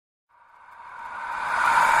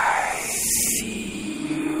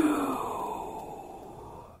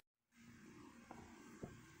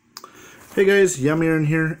Hey guys, Yamiran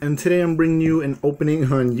here, and today I'm bringing you an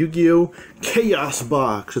opening on Yu-Gi-Oh! Chaos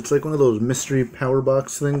Box. It's like one of those mystery power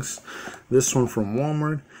box things. This one from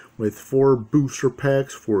Walmart with 4 booster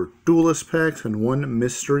packs, 4 duelist packs, and 1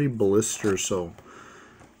 mystery blister. So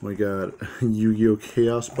we got Yu-Gi-Oh!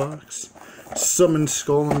 Chaos Box. Summon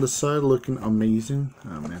Skull on the side looking amazing.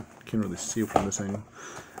 Oh man, can't really see it from this angle.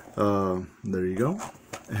 There you go.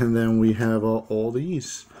 And then we have all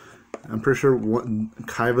these. I'm pretty sure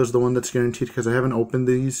Kaiva's the one that's guaranteed because I haven't opened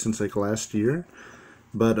these since like last year,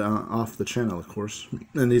 but off the channel, of course.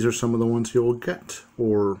 And these are some of the ones you'll get,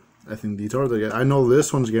 or I think these are the. I know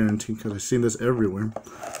this one's guaranteed because I've seen this everywhere.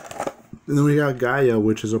 And then we got Gaia,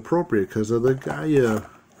 which is appropriate because of the Gaia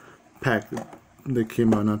pack that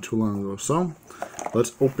came out not too long ago. So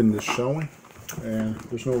let's open this, shall we? And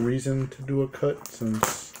there's no reason to do a cut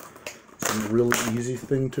since it's a real easy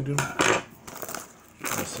thing to do.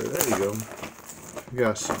 So there you go. We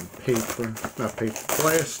got some paper, not paper,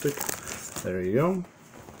 plastic. There you go.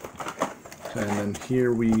 And then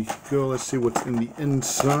here we go. Let's see what's in the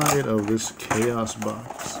inside of this Chaos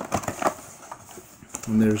box.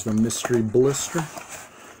 And there's the mystery blister.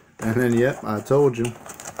 And then, yep, I told you.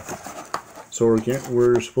 So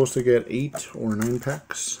we're supposed to get 8 or 9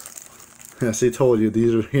 packs. Yes, I told you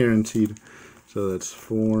these are guaranteed. So that's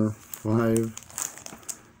 4, 5,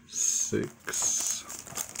 6.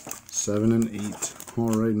 7 and 8.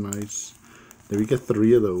 Alright, nice. Did we get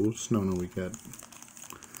 3 of those? No, we got...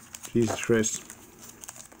 Jesus Christ.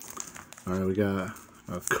 Alright, we got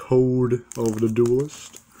a code of the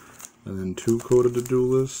duelist. And then 2 code of the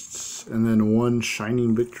duelists. And then 1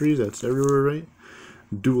 shining victories. That's everywhere, right?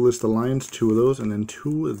 Duelist alliance, 2 of those. And then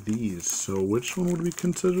 2 of these. So which one would we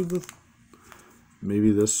consider the... Maybe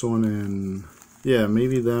this one and... Yeah,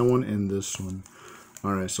 maybe that one and this one.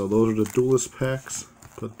 Alright, so those are the duelist packs.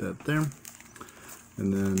 Put that there,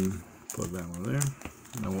 and then put that one there.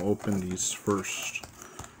 And then we'll open these first,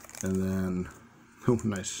 and then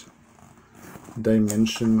nice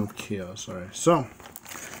Dimension of Chaos. All right, so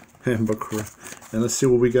and let's see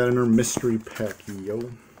what we got in our mystery pack,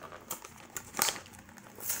 yo.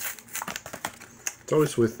 It's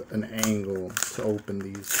always with an angle to open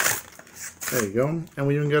these. There you go, and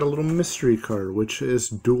we even got a little mystery card, which is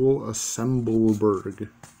Dual Assembleberg,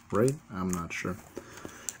 right? I'm not sure.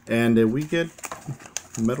 And did we get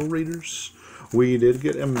Metal Raiders? We did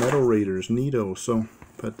get a Metal Raiders, neato. So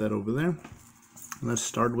put that over there. Let's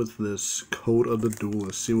start with this Code of the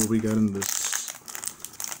Duelist. See what we got in this.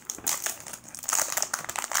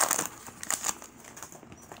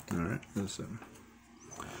 Alright, that's it.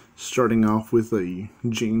 Starting off with a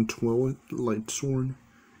Jane Light Sword.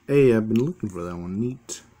 Hey, I've been looking for that one.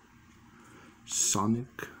 Neat.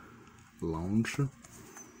 Sonic Launcher.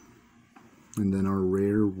 And then our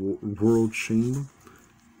rare World Chamber.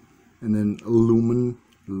 And then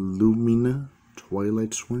Lumina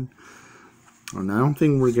Twilight Sword. Oh, now I don't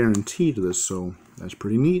think we're guaranteed this, so that's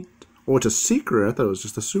pretty neat. Oh, it's a secret. I thought it was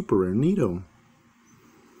just a super rare. Neato.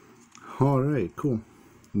 Alright, cool.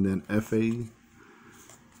 And then FA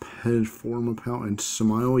Ped Form Power and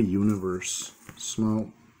Smile Universe.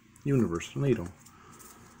 Smile Universe. Neato.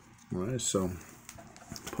 Alright, so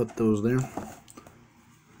put those there.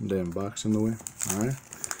 Damn box in the way. Alright.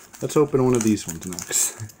 Let's open one of these ones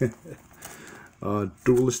next.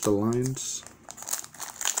 Duelist Alliance.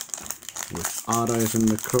 With Odd Eyes in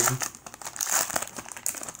the cover.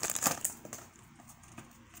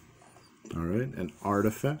 Alright. An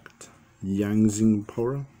Artifact. Yangzing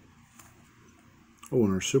Pora. Oh,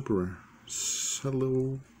 and our super rare.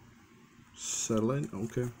 Satellite.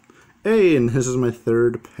 Okay. Hey, and this is my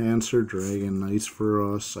 3rd Panzer Dragon. Nice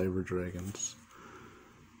for Cyber Dragons.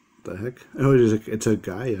 The heck? Oh, it's a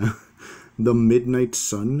Gaia. The Midnight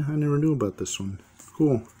Sun. I never knew about this one.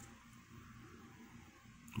 Cool.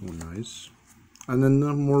 Oh, nice. And then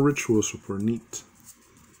more ritual support. Neat.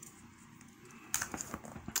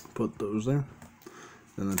 Put those there.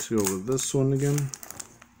 Then let's go with this one again.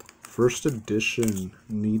 1st edition.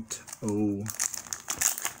 Neat. Oh.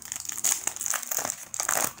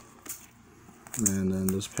 And then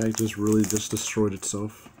this pack just really just destroyed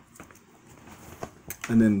itself.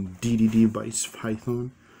 And then DDD Vice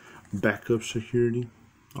Python. Backup security.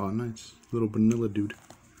 Oh, nice. Little vanilla dude.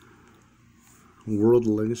 World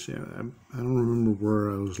Legacy. I don't remember where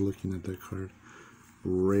I was looking at that card.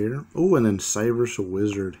 Rare. Oh, and then Cyrus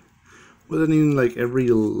Wizard. Wasn't even like every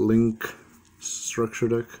Link structure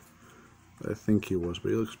deck. I think he was, but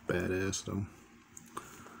he looks badass though.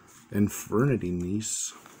 Infernity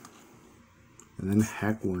Niece. And then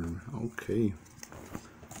Hackworm. Okay.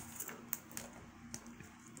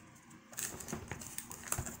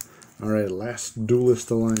 Alright, last Duelist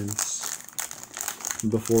Alliance.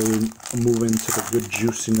 before we move into the good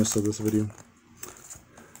juiciness of this video.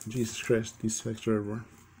 Jesus Christ, these specs are everywhere.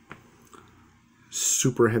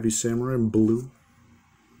 Super Heavy Samurai in blue.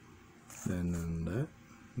 And then that.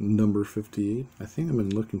 Number 58. I think I've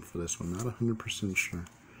been looking for this one. Not 100% sure.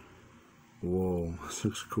 Whoa, this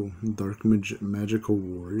looks cool. Dark Magical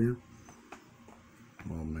Warrior.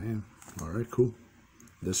 Oh man. Alright, cool.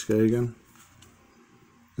 This guy again.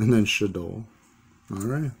 And then Shadow.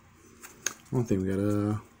 Alright. I think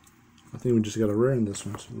we just got a rare in this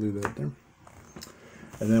one, so leave that there.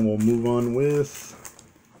 And then we'll move on with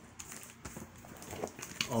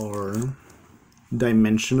our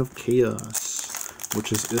Dimension of Chaos,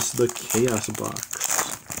 which is the Chaos box.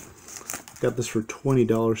 Got this for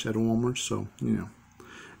 $20 at Walmart, so, you know.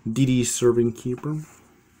 DD Serving Keeper.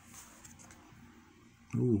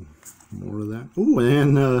 Ooh, more of that. Ooh,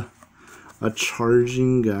 and a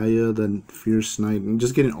Charging Gaia, the Fierce Knight. I'm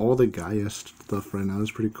just getting all the Gaia stuff right now.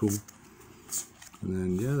 That's pretty cool. And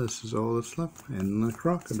then, yeah, this is all that's left. And the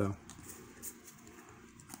Crocodile.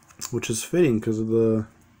 Which is fitting because of the,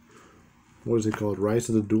 what is it called? Rise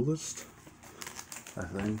of the Duelist? I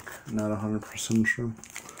think. Not 100% sure.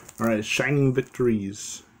 Alright, Shining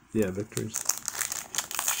Victories. Yeah, Victories.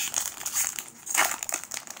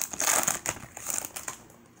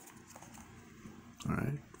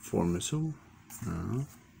 Alright, 4 missile.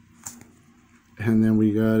 And then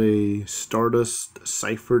we got a Stardust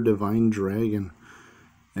Cypher Divine Dragon.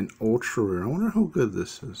 An ultra rare. I wonder how good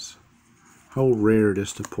this is. How rare it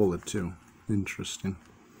is to pull it too. Interesting.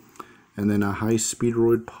 And then a High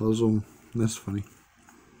Speedroid Puzzle. That's funny.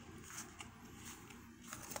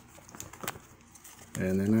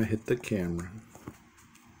 And then I hit the camera.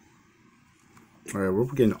 Alright, we're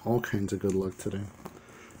getting all kinds of good luck today.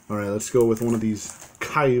 Alright, let's go with one of these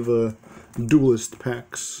Kaiva Duelist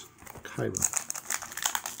packs. Kaiva.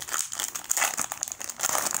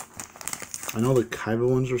 I know the Kaiva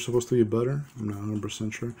ones are supposed to be better. I'm not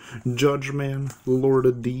 100% sure. Judgeman,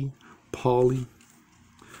 Lorda D, Polly,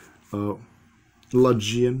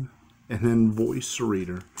 Lagian, and then Voice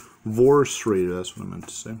Raider. Voice Raider, that's what I meant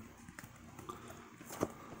to say.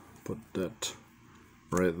 Put that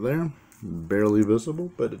right there. Barely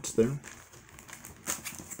visible, but it's there.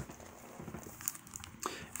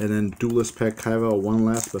 And then Duelist Pack Kaiva, one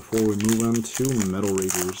last before we move on to Metal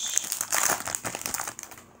Raiders.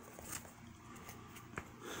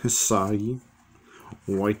 Hisagi,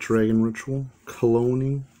 White Dragon Ritual,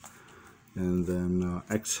 Cloning, and then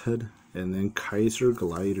X-Head, and then Kaiser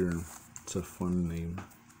Glider. It's a fun name.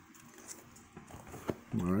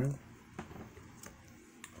 Alright.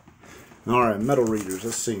 Alright, Metal Raiders.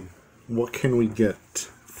 Let's see. What can we get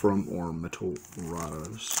from our Metal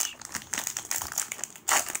Raiders?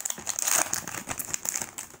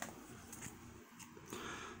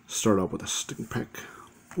 Start out with a Sting Pack.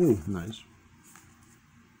 Ooh, nice.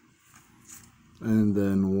 And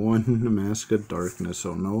then one Mask of Darkness,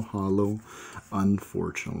 so no Hollow,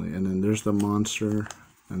 unfortunately. And then there's the monster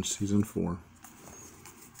in Season 4.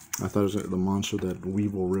 I thought it was the monster that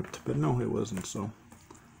Weevil ripped, but no, it wasn't, so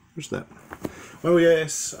there's that. Well,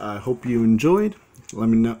 guys, I hope you enjoyed. Let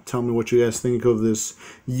me tell me what you guys think of this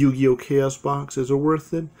Yu-Gi-Oh! Chaos box. Is it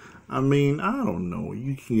worth it? I mean, I don't know.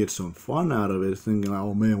 You can get some fun out of it, thinking,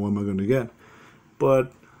 oh man, what am I going to get?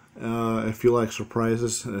 But if you like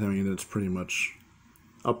surprises, I mean, it's pretty much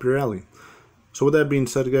up your alley. So with that being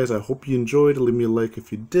said, guys, I hope you enjoyed. Leave me a like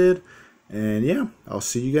if you did. And yeah, I'll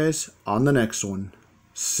see you guys on the next one.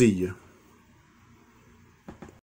 See ya.